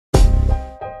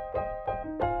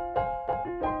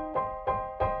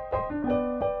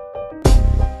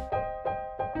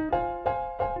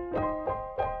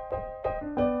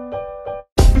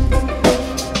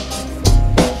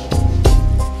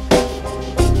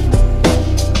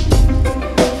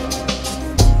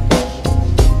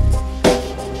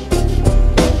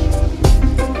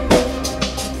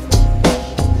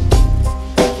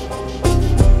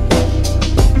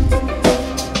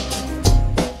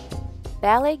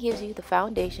gives you the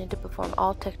foundation to perform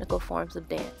all technical forms of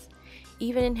dance.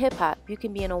 Even in hip-hop, you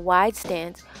can be in a wide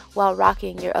stance while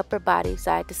rocking your upper body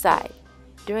side to side.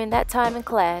 During that time in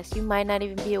class, you might not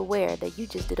even be aware that you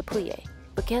just did a plie.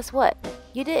 But guess what?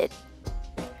 You did.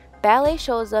 Ballet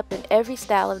shows up in every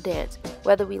style of dance,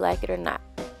 whether we like it or not.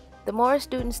 The more a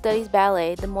student studies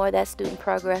ballet, the more that student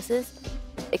progresses,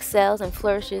 excels, and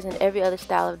flourishes in every other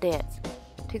style of dance.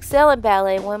 To excel in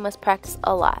ballet, one must practice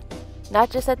a lot,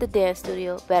 not just at the dance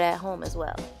studio, but at home as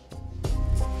well.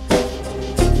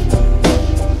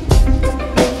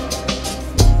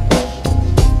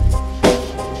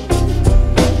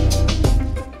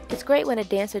 It's great when a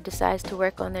dancer decides to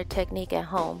work on their technique at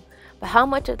home, but how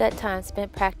much of that time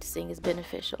spent practicing is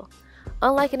beneficial?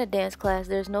 Unlike in a dance class,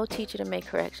 there is no teacher to make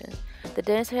corrections. The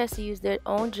dancer has to use their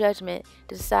own judgment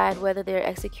to decide whether they are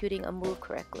executing a move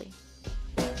correctly.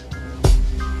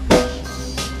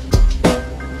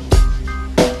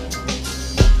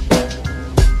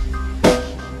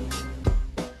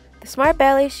 The Smart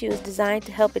Ballet Shoe is designed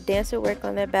to help a dancer work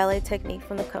on their ballet technique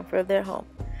from the comfort of their home.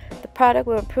 The product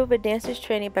will improve a dancer's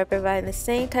training by providing the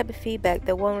same type of feedback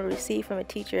that one would receive from a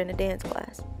teacher in a dance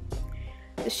class.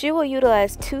 The shoe will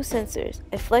utilize two sensors,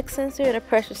 a flex sensor and a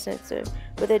pressure sensor,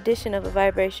 with the addition of a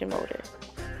vibration motor.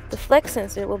 The flex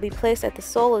sensor will be placed at the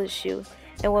sole of the shoe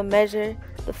and will measure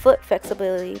the foot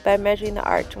flexibility by measuring the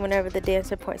arch whenever the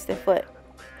dancer points their foot.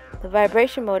 The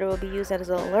vibration motor will be used as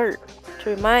an alert to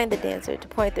remind the dancer to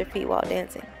point their feet while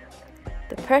dancing.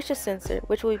 The pressure sensor,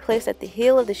 which will be placed at the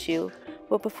heel of the shoe,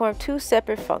 will perform two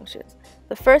separate functions.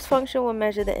 The first function will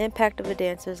measure the impact of a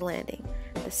dancer's landing.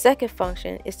 The second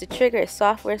function is to trigger a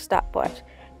software stopwatch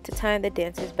to time the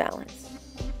dancer's balance.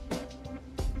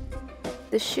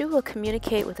 The shoe will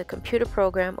communicate with a computer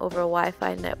program over a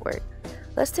Wi-Fi network.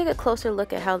 Let's take a closer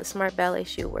look at how the Smart Ballet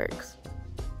Shoe works.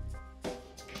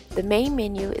 The main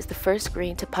menu is the first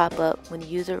screen to pop up when the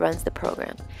user runs the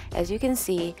program. As you can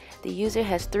see, the user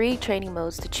has 3 training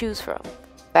modes to choose from: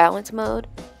 balance mode,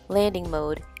 landing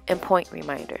mode, and point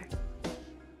reminder.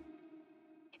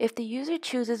 If the user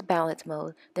chooses balance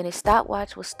mode, then a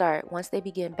stopwatch will start once they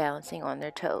begin balancing on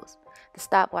their toes. The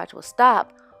stopwatch will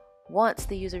stop once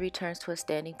the user returns to a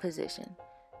standing position.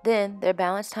 Then their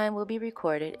balance time will be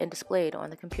recorded and displayed on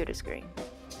the computer screen.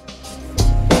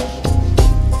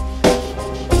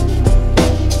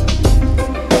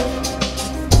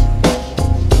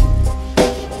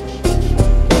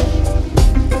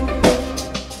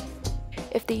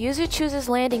 If the user chooses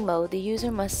landing mode, the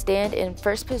user must stand in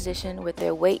first position with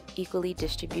their weight equally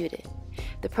distributed.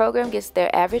 The program gets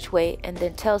their average weight and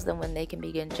then tells them when they can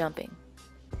begin jumping.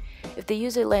 If the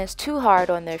user lands too hard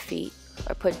on their feet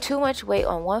or put too much weight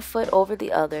on one foot over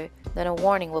the other, then a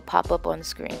warning will pop up on the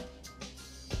screen.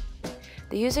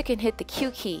 The user can hit the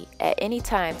Q key at any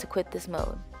time to quit this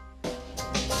mode.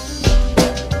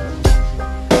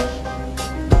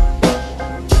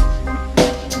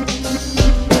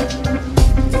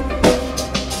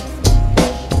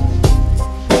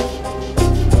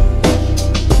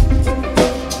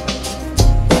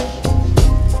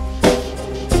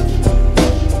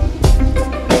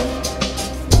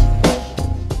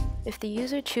 If the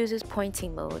user chooses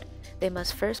pointing mode, they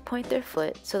must first point their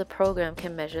foot so the program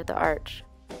can measure the arch.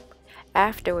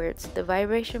 Afterwards, the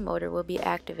vibration motor will be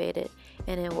activated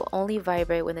and it will only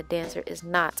vibrate when the dancer is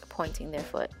not pointing their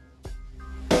foot.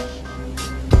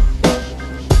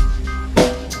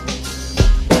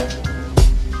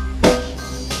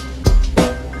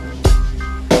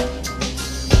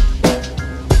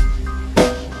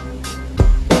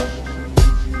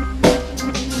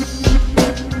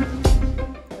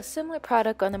 A similar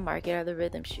product on the market are the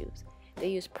rhythm shoes. They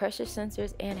use pressure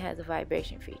sensors and has a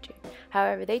vibration feature.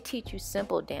 However, they teach you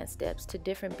simple dance steps to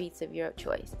different beats of your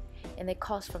choice, and they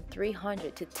cost from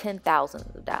 $300 to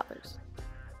 $10,000.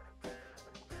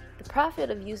 The profit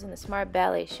of using the Smart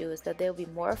Ballet Shoe is that they'll be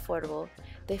more affordable,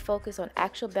 they focus on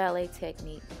actual ballet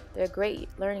technique, they're a great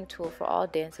learning tool for all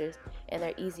dancers, and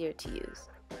they're easier to use.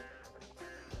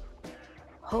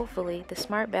 Hopefully, the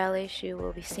Smart Ballet Shoe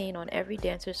will be seen on every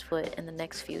dancer's foot in the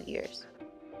next few years.